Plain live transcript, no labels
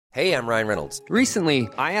Hey, I'm Ryan Reynolds. Recently,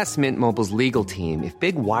 I asked Mint Mobile's legal team if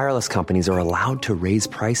big wireless companies are allowed to raise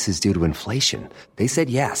prices due to inflation. They said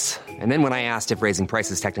yes. And then when I asked if raising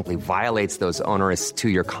prices technically violates those onerous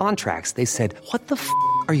two-year contracts, they said, "What the f***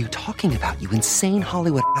 are you talking about, you insane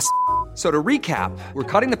Hollywood ass?" So to recap, we're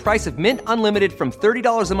cutting the price of Mint Unlimited from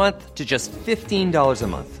 $30 a month to just $15 a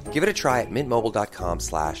month. Give it a try at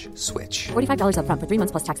mintmobile.com/switch. $45 up front for 3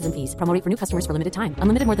 months plus taxes and fees. Promo rate for new customers for limited time.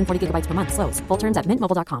 Unlimited more than 40 gigabytes per month. Slows full terms at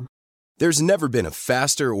mintmobile.com. There's never been a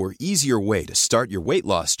faster or easier way to start your weight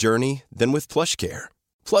loss journey than with PlushCare.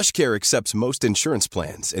 PlushCare accepts most insurance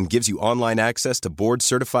plans and gives you online access to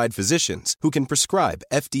board-certified physicians who can prescribe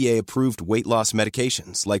FDA-approved weight loss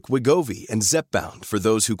medications like Wegovy and Zepbound for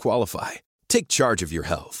those who qualify. Take charge of your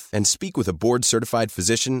health and speak with a board-certified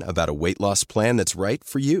physician about a weight loss plan that's right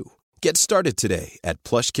for you. Get started today at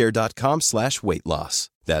plushcare.com/weight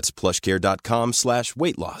loss. That's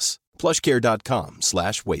plushcare.com/weight loss.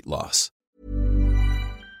 plushcare.com/weight loss.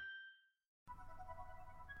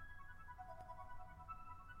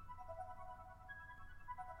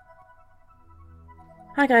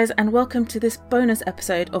 Hi guys, and welcome to this bonus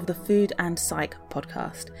episode of the Food and Psych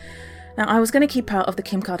podcast. Now, I was going to keep out of the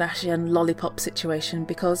Kim Kardashian lollipop situation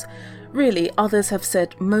because really others have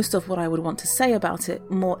said most of what I would want to say about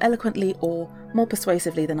it more eloquently or more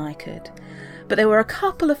persuasively than I could. But there were a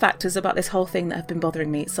couple of factors about this whole thing that have been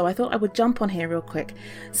bothering me, so I thought I would jump on here real quick,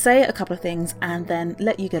 say a couple of things, and then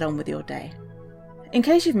let you get on with your day. In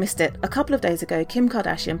case you've missed it, a couple of days ago, Kim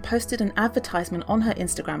Kardashian posted an advertisement on her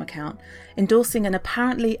Instagram account endorsing an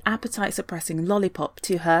apparently appetite-suppressing lollipop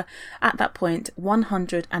to her, at that point,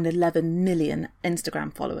 111 million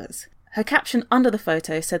Instagram followers. Her caption under the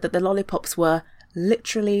photo said that the lollipops were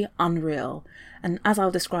literally unreal, and as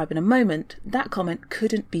I'll describe in a moment, that comment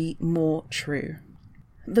couldn't be more true.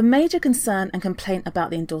 The major concern and complaint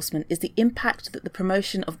about the endorsement is the impact that the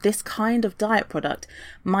promotion of this kind of diet product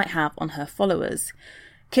might have on her followers.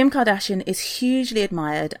 Kim Kardashian is hugely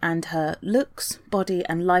admired, and her looks, body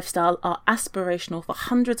and lifestyle are aspirational for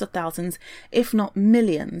hundreds of thousands, if not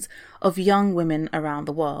millions, of young women around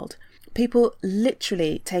the world. People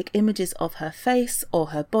literally take images of her face or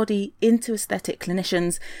her body into aesthetic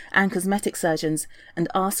clinicians and cosmetic surgeons and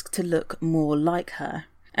ask to look more like her.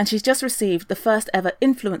 And she's just received the first ever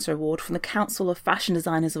Influencer Award from the Council of Fashion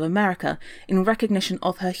Designers of America in recognition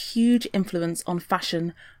of her huge influence on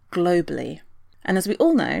fashion globally. And as we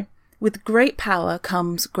all know, with great power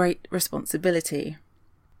comes great responsibility.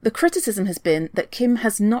 The criticism has been that Kim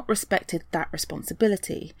has not respected that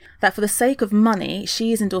responsibility, that for the sake of money,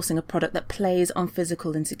 she is endorsing a product that plays on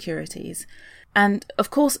physical insecurities. And of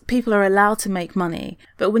course, people are allowed to make money,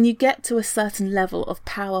 but when you get to a certain level of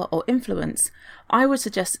power or influence, I would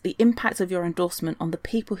suggest that the impact of your endorsement on the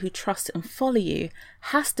people who trust and follow you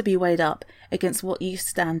has to be weighed up against what you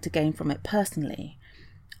stand to gain from it personally.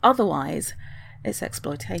 Otherwise, it's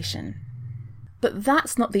exploitation. But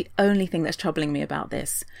that's not the only thing that's troubling me about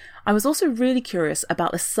this. I was also really curious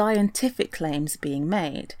about the scientific claims being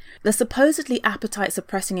made. The supposedly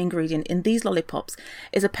appetite-suppressing ingredient in these lollipops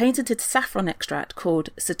is a patented saffron extract called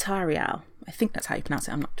Cetarial. I think that's how you pronounce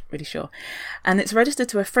it, I'm not really sure. And it's registered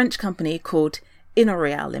to a French company called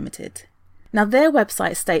Inoreal Limited. Now, their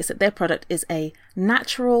website states that their product is a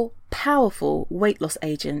natural, powerful weight loss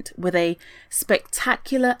agent with a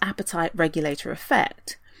spectacular appetite regulator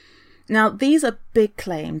effect. Now, these are big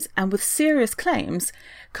claims, and with serious claims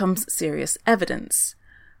comes serious evidence.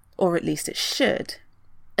 Or at least it should.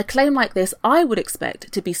 A claim like this I would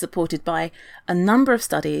expect to be supported by a number of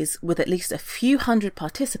studies with at least a few hundred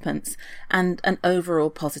participants and an overall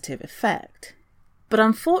positive effect. But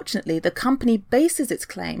unfortunately, the company bases its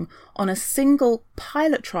claim on a single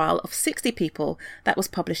pilot trial of 60 people that was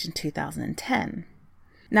published in 2010.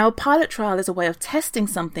 Now, a pilot trial is a way of testing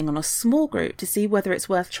something on a small group to see whether it's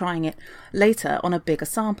worth trying it later on a bigger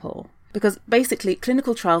sample. Because basically,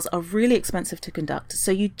 clinical trials are really expensive to conduct, so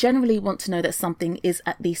you generally want to know that something is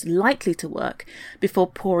at least likely to work before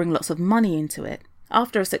pouring lots of money into it.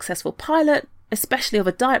 After a successful pilot, especially of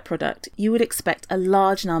a diet product, you would expect a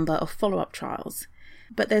large number of follow-up trials.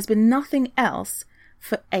 But there's been nothing else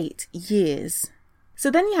for 8 years. So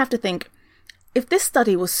then you have to think, if this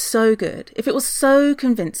study was so good, if it was so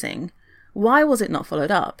convincing, why was it not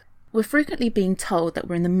followed up? We're frequently being told that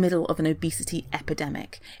we're in the middle of an obesity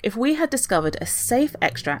epidemic. If we had discovered a safe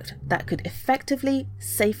extract that could effectively,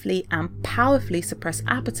 safely, and powerfully suppress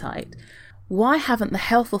appetite, why haven't the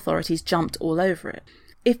health authorities jumped all over it?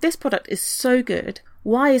 If this product is so good,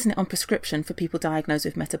 why isn't it on prescription for people diagnosed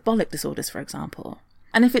with metabolic disorders, for example?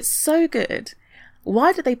 And if it's so good,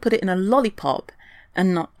 why did they put it in a lollipop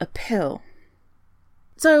and not a pill?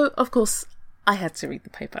 So, of course, I had to read the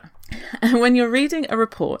paper. And when you're reading a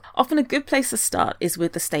report, often a good place to start is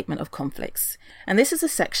with the statement of conflicts. And this is a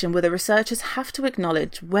section where the researchers have to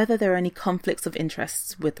acknowledge whether there are any conflicts of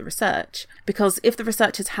interests with the research. Because if the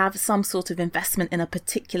researchers have some sort of investment in a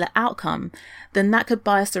particular outcome, then that could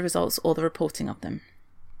bias the results or the reporting of them.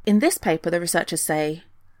 In this paper, the researchers say,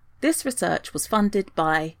 this research was funded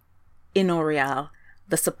by Inorial,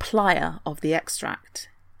 the supplier of the extract.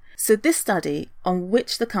 So this study, on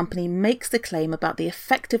which the company makes the claim about the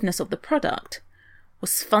effectiveness of the product,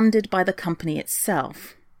 was funded by the company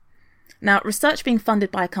itself. Now, research being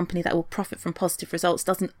funded by a company that will profit from positive results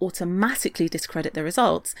doesn't automatically discredit the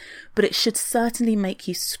results, but it should certainly make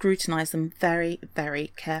you scrutinise them very,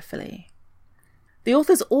 very carefully. The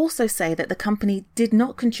authors also say that the company did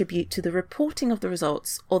not contribute to the reporting of the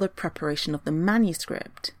results or the preparation of the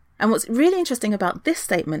manuscript. And what's really interesting about this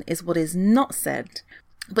statement is what is not said.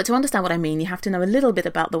 But to understand what I mean, you have to know a little bit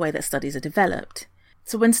about the way that studies are developed.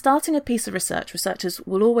 So when starting a piece of research, researchers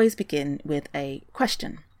will always begin with a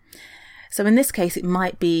question. So in this case, it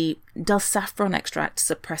might be, does saffron extract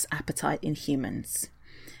suppress appetite in humans?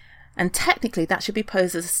 And technically, that should be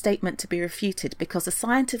posed as a statement to be refuted, because the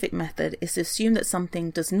scientific method is to assume that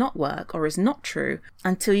something does not work or is not true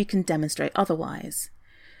until you can demonstrate otherwise.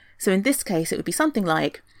 So in this case, it would be something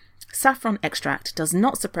like, saffron extract does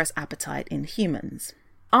not suppress appetite in humans.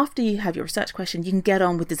 After you have your research question, you can get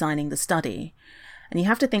on with designing the study. And you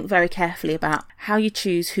have to think very carefully about how you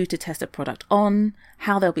choose who to test a product on,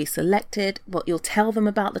 how they'll be selected, what you'll tell them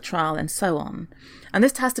about the trial, and so on. And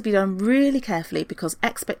this has to be done really carefully because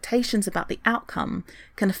expectations about the outcome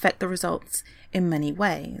can affect the results in many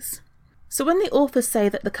ways. So when the authors say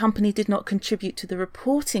that the company did not contribute to the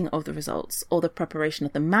reporting of the results or the preparation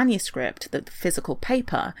of the manuscript, the physical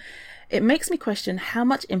paper, it makes me question how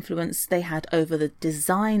much influence they had over the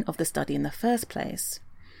design of the study in the first place.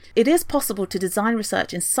 It is possible to design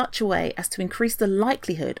research in such a way as to increase the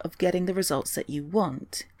likelihood of getting the results that you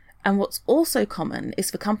want. And what's also common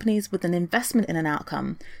is for companies with an investment in an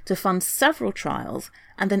outcome to fund several trials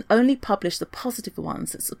and then only publish the positive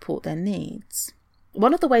ones that support their needs.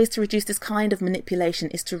 One of the ways to reduce this kind of manipulation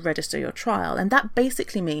is to register your trial, and that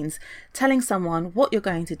basically means telling someone what you're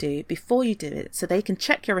going to do before you do it so they can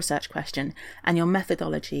check your research question and your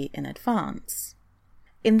methodology in advance.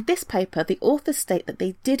 In this paper, the authors state that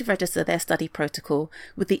they did register their study protocol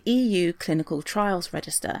with the EU Clinical Trials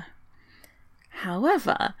Register.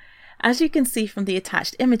 However, as you can see from the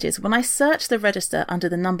attached images, when I searched the register under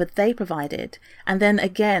the number they provided, and then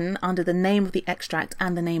again under the name of the extract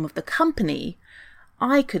and the name of the company,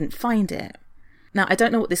 I couldn't find it. Now, I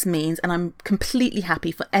don't know what this means, and I'm completely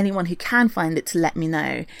happy for anyone who can find it to let me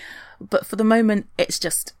know, but for the moment, it's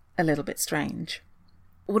just a little bit strange.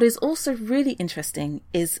 What is also really interesting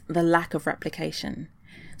is the lack of replication.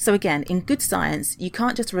 So again, in good science, you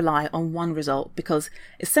can't just rely on one result because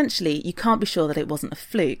essentially you can't be sure that it wasn't a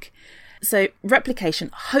fluke. So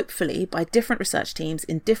replication, hopefully by different research teams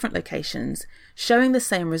in different locations, showing the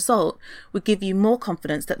same result would give you more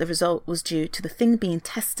confidence that the result was due to the thing being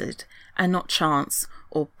tested and not chance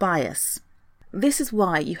or bias. This is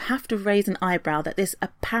why you have to raise an eyebrow that this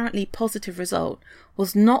apparently positive result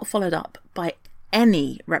was not followed up by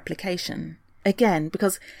any replication. Again,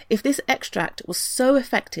 because if this extract was so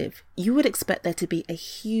effective, you would expect there to be a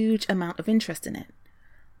huge amount of interest in it.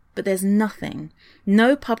 But there's nothing,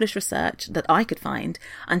 no published research that I could find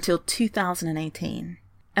until 2018.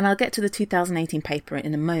 And I'll get to the 2018 paper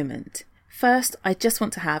in a moment. First, I just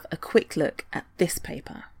want to have a quick look at this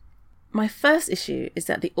paper. My first issue is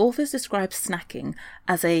that the authors describe snacking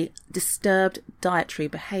as a disturbed dietary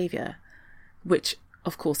behaviour, which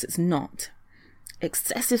of course it's not.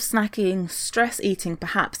 Excessive snacking, stress eating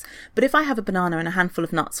perhaps, but if I have a banana and a handful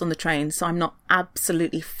of nuts on the train so I'm not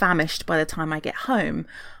absolutely famished by the time I get home,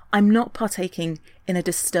 I'm not partaking in a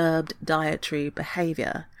disturbed dietary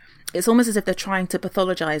behaviour. It's almost as if they're trying to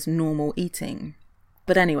pathologise normal eating.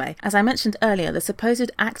 But anyway, as I mentioned earlier, the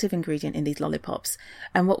supposed active ingredient in these lollipops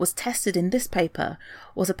and what was tested in this paper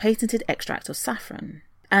was a patented extract of saffron.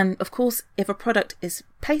 And of course, if a product is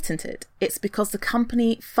patented, it's because the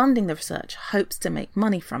company funding the research hopes to make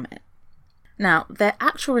money from it. Now, their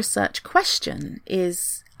actual research question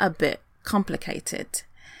is a bit complicated.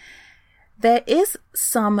 There is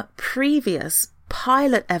some previous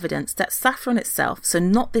pilot evidence that saffron itself, so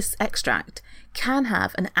not this extract, can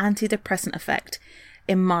have an antidepressant effect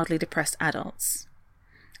in mildly depressed adults.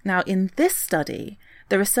 Now, in this study,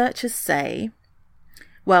 the researchers say,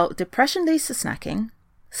 well, depression leads to snacking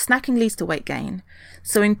leads to weight gain,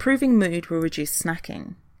 so improving mood will reduce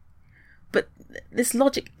snacking. But this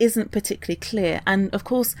logic isn't particularly clear. And of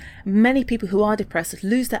course, many people who are depressed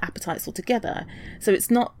lose their appetites altogether. So it's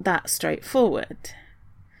not that straightforward.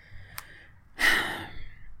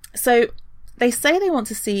 So they say they want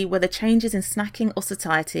to see whether changes in snacking or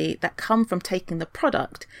satiety that come from taking the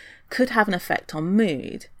product could have an effect on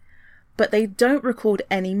mood. But they don't record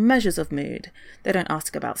any measures of mood. They don't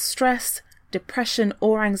ask about stress, depression,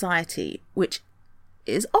 or anxiety, which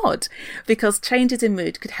is odd because changes in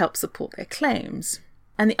mood could help support their claims.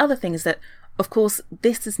 And the other thing is that, of course,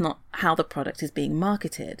 this is not how the product is being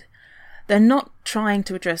marketed. They're not trying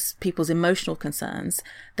to address people's emotional concerns.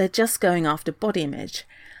 They're just going after body image.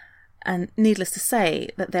 And needless to say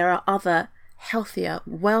that there are other healthier,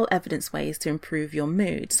 well-evidenced ways to improve your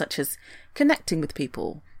mood, such as connecting with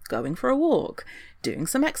people, going for a walk, doing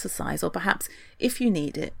some exercise, or perhaps, if you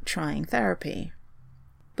need it, trying therapy.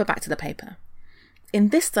 But back to the paper. In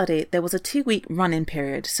this study, there was a 2-week run-in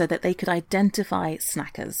period so that they could identify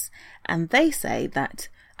snackers, and they say that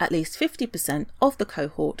at least 50% of the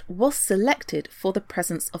cohort was selected for the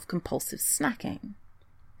presence of compulsive snacking.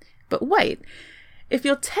 But wait, if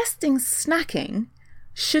you're testing snacking,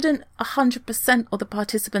 shouldn't 100% of the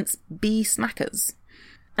participants be snackers?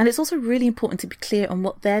 And it's also really important to be clear on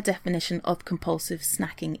what their definition of compulsive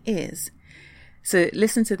snacking is. So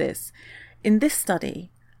listen to this. In this study,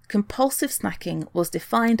 compulsive snacking was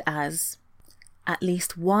defined as at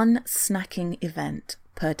least one snacking event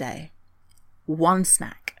per day. One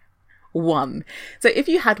snack. One. So if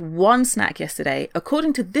you had one snack yesterday,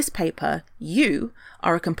 according to this paper, you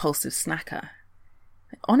are a compulsive snacker.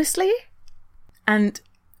 Honestly? And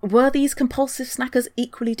were these compulsive snackers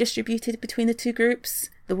equally distributed between the two groups?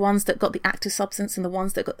 The ones that got the active substance and the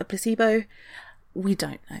ones that got the placebo? We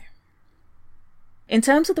don't know. In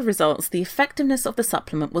terms of the results, the effectiveness of the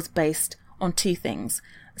supplement was based on 2 things: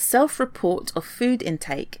 self-report of food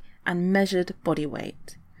intake and measured body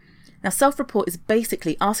weight. Now, self-report is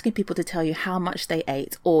basically asking people to tell you how much they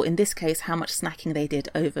ate, or in this case, how much snacking they did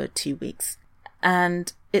over 2 weeks.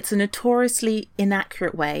 And it's a notoriously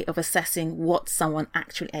inaccurate way of assessing what someone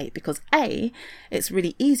actually ate because A, it's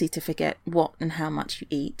really easy to forget what and how much you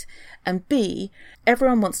eat, and B,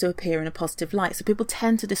 everyone wants to appear in a positive light, so people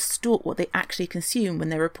tend to distort what they actually consume when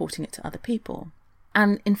they're reporting it to other people.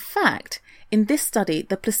 And in fact, in this study,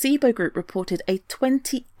 the placebo group reported a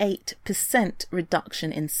 28%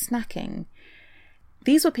 reduction in snacking.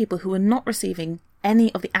 These were people who were not receiving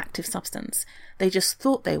any of the active substance. They just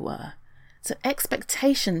thought they were. So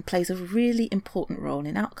expectation plays a really important role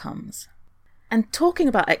in outcomes. And talking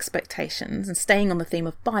about expectations and staying on the theme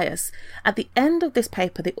of bias, at the end of this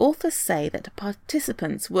paper, the authors say that the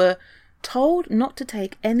participants were told not to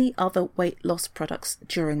take any other weight loss products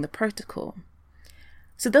during the protocol.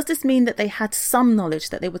 So does this mean that they had some knowledge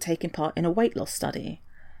that they were taking part in a weight loss study?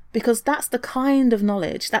 Because that's the kind of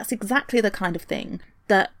knowledge, that's exactly the kind of thing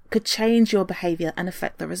that could change your behaviour and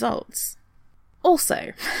affect the results.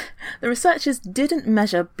 Also, the researchers didn't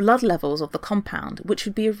measure blood levels of the compound, which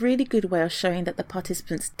would be a really good way of showing that the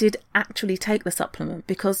participants did actually take the supplement,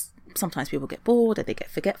 because sometimes people get bored or they get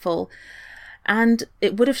forgetful, and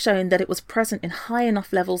it would have shown that it was present in high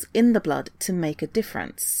enough levels in the blood to make a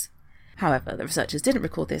difference. However, the researchers didn't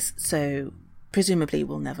record this, so presumably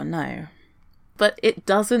we'll never know. But it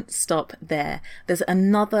doesn't stop there. There's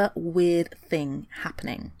another weird thing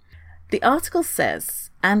happening. The article says,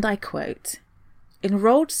 and I quote,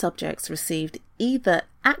 "Enrolled subjects received either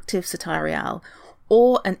active Soteriol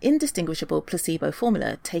or an indistinguishable placebo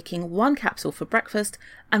formula, taking 1 capsule for breakfast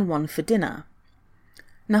and 1 for dinner."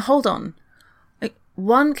 Now hold on.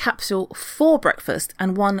 1 capsule for breakfast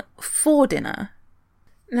and 1 for dinner?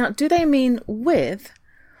 Now, do they mean with,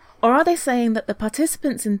 or are they saying that the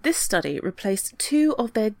participants in this study replaced 2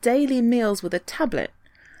 of their daily meals with a tablet?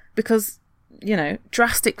 Because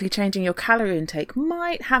drastically changing your calorie intake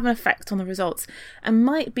might have an effect on the results and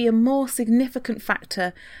might be a more significant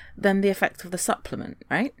factor than the effect of the supplement,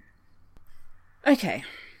 right? Okay,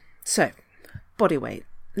 so body weight.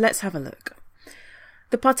 Let's have a look.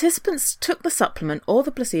 The participants took the supplement or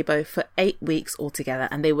the placebo for 8 weeks altogether,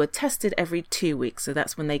 and they were tested every 2 weeks, so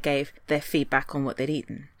that's when they gave their feedback on what they'd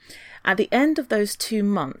eaten. At the end of those 2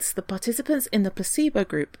 months, the participants in the placebo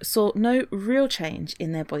group saw no real change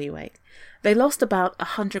in their body weight. They lost about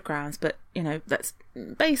 100 grams, but, that's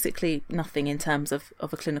basically nothing in terms of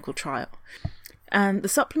a clinical trial. And the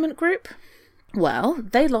supplement group, well,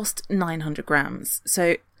 they lost 900 grams,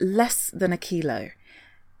 so less than a kilo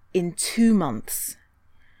in 2 months.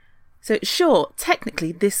 So sure,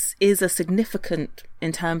 technically this is a significant,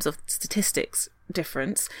 in terms of statistics,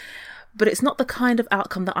 difference, but it's not the kind of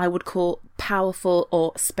outcome that I would call powerful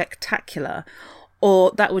or spectacular,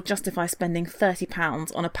 or that would justify spending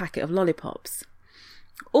 £30 on a packet of lollipops.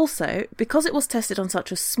 Also, because it was tested on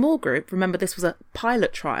such a small group, remember this was a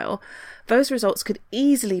pilot trial, those results could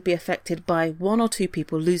easily be affected by 1 or 2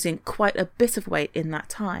 people losing quite a bit of weight in that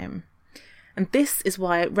time. And this is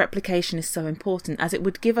why replication is so important, as it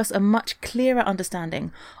would give us a much clearer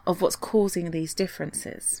understanding of what's causing these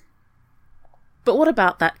differences. But what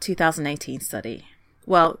about that 2018 study?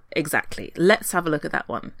 Well, exactly. Let's have a look at that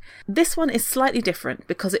one. This one is slightly different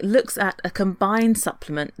because it looks at a combined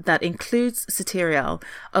supplement that includes cereal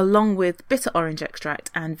along with bitter orange extract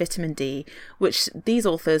and vitamin D, which these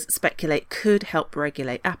authors speculate could help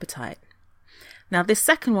regulate appetite. Now, this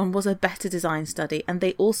second one was a better designed study, and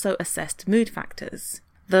they also assessed mood factors.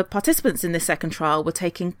 The participants in this second trial were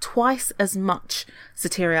taking twice as much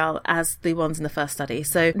cereal as the ones in the first study.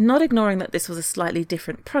 So not ignoring that this was a slightly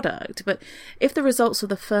different product, but if the results of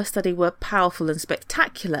the first study were powerful and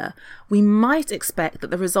spectacular, we might expect that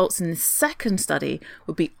the results in the second study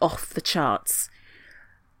would be off the charts.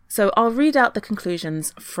 So I'll read out the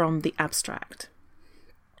conclusions from the abstract.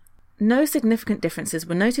 No significant differences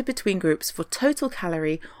were noted between groups for total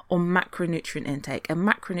calorie or macronutrient intake, and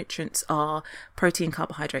macronutrients are protein,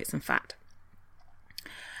 carbohydrates, and fat.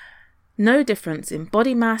 No difference in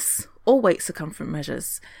body mass or weight circumference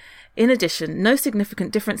measures. In addition, no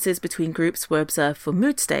significant differences between groups were observed for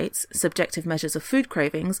mood states, subjective measures of food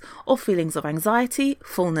cravings, or feelings of anxiety,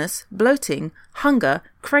 fullness, bloating, hunger,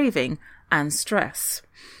 craving, and stress.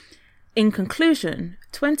 In conclusion,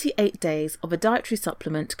 28 days of a dietary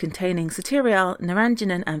supplement containing cereal,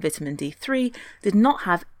 narangenin and vitamin D3 did not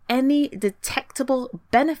have any detectable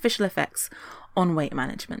beneficial effects on weight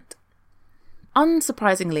management.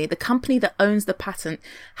 Unsurprisingly, the company that owns the patent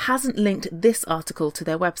hasn't linked this article to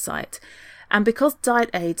their website. And because diet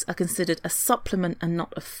aids are considered a supplement and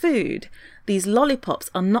not a food, these lollipops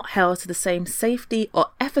are not held to the same safety or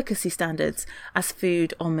efficacy standards as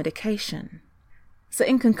food or medication. So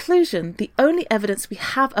in conclusion, the only evidence we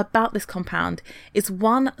have about this compound is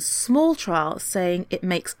one small trial saying it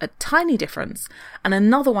makes a tiny difference and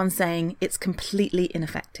another one saying it's completely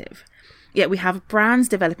ineffective. Yet we have brands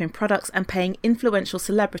developing products and paying influential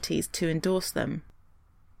celebrities to endorse them.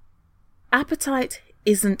 Appetite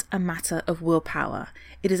isn't a matter of willpower.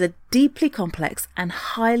 It is a deeply complex and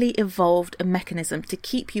highly evolved mechanism to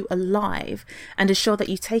keep you alive and ensure that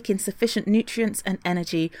you take in sufficient nutrients and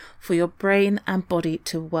energy for your brain and body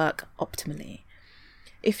to work optimally.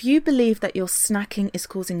 If you believe that your snacking is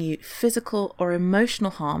causing you physical or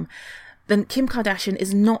emotional harm, then Kim Kardashian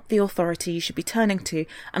is not the authority you should be turning to,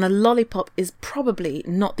 and a lollipop is probably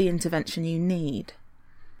not the intervention you need.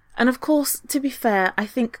 And of course, to be fair, I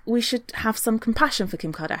think we should have some compassion for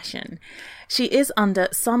Kim Kardashian. She is under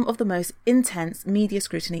some of the most intense media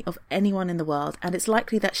scrutiny of anyone in the world, and it's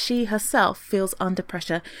likely that she herself feels under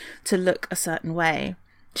pressure to look a certain way.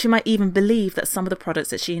 She might even believe that some of the products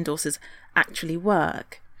that she endorses actually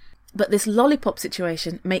work. But this lollipop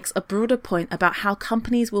situation makes a broader point about how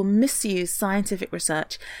companies will misuse scientific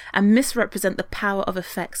research and misrepresent the power of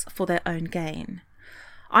effects for their own gain.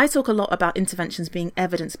 I talk a lot about interventions being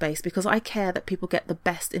evidence-based because I care that people get the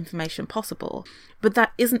best information possible, but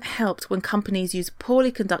that isn't helped when companies use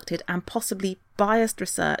poorly conducted and possibly biased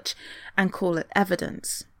research and call it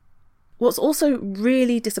evidence. What's also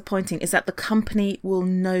really disappointing is that the company will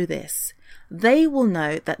know this. They will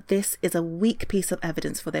know that this is a weak piece of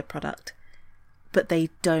evidence for their product, but they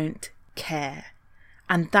don't care.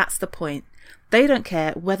 And that's the point. They don't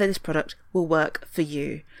care whether this product will work for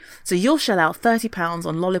you. So you'll shell out £30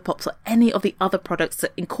 on lollipops or any of the other products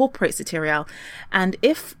that incorporate cereal. And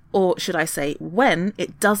if, or should I say when,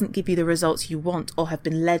 it doesn't give you the results you want or have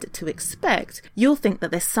been led to expect, you'll think that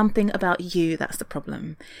there's something about you that's the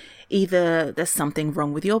problem. Either there's something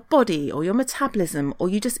wrong with your body or your metabolism, or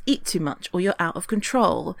you just eat too much, or you're out of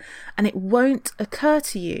control. And it won't occur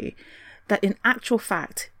to you that in actual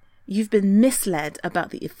fact, you've been misled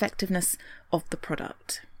about the effectiveness of the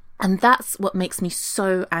product. And that's what makes me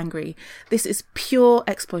so angry. This is pure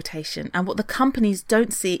exploitation. And what the companies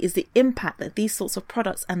don't see is the impact that these sorts of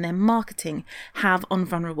products and their marketing have on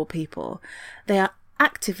vulnerable people. They are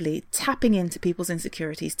actively tapping into people's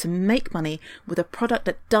insecurities to make money with a product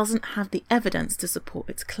that doesn't have the evidence to support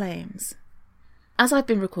its claims. As I've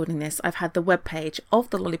been recording this, I've had the webpage of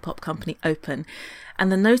the lollipop company open,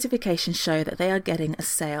 and the notifications show that they are getting a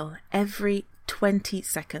sale every 20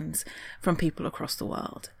 seconds from people across the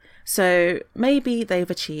world. So maybe they've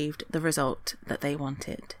achieved the result that they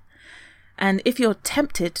wanted. And if you're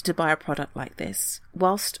tempted to buy a product like this,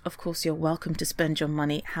 whilst of course you're welcome to spend your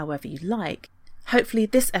money however you like, hopefully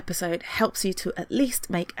this episode helps you to at least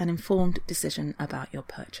make an informed decision about your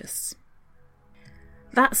purchase.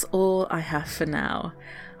 That's all I have for now.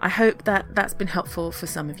 I hope that that's been helpful for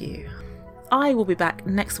some of you. I will be back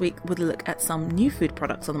next week with a look at some new food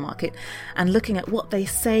products on the market and looking at what they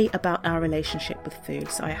say about our relationship with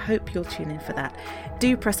food. So I hope you'll tune in for that.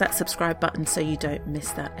 Do press that subscribe button so you don't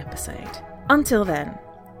miss that episode. Until then,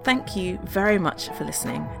 thank you very much for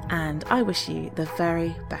listening, and I wish you the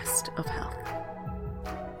very best of health.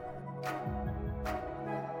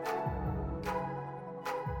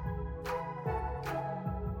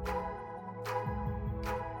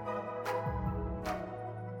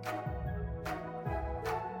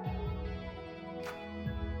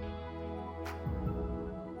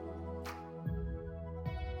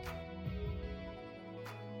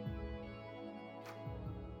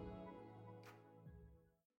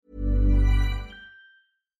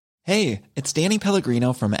 Hey, it's Danny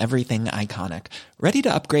Pellegrino from Everything Iconic. Ready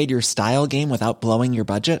to upgrade your style game without blowing your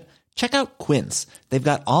budget? Check out Quince. They've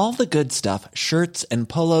got all the good stuff, shirts and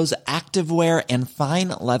polos, activewear, and fine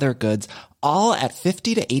leather goods, all at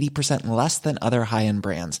 50 to 80% less than other high-end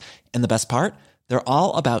brands. And the best part? They're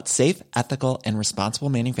all about safe, ethical, and responsible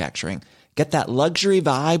manufacturing. Get that luxury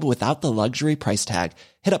vibe without the luxury price tag.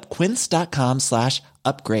 Hit up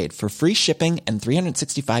quince.com/upgrade for free shipping and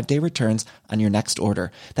 365-day returns on your next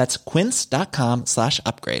order. That's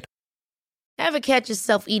quince.com/upgrade. Ever catch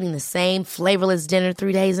yourself eating the same flavorless dinner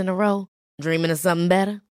 3 days in a row? Dreaming of something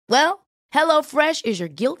better? Well, HelloFresh is your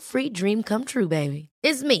guilt-free dream come true, baby.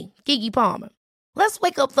 It's me, Keke Palmer. Let's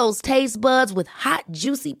wake up those taste buds with hot,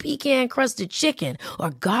 juicy pecan-crusted chicken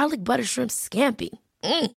or garlic butter shrimp scampi.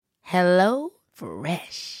 Hello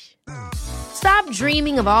Fresh. Stop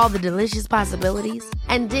dreaming of all the delicious possibilities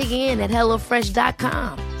and dig in at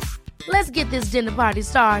HelloFresh.com. Let's get this dinner party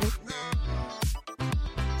started.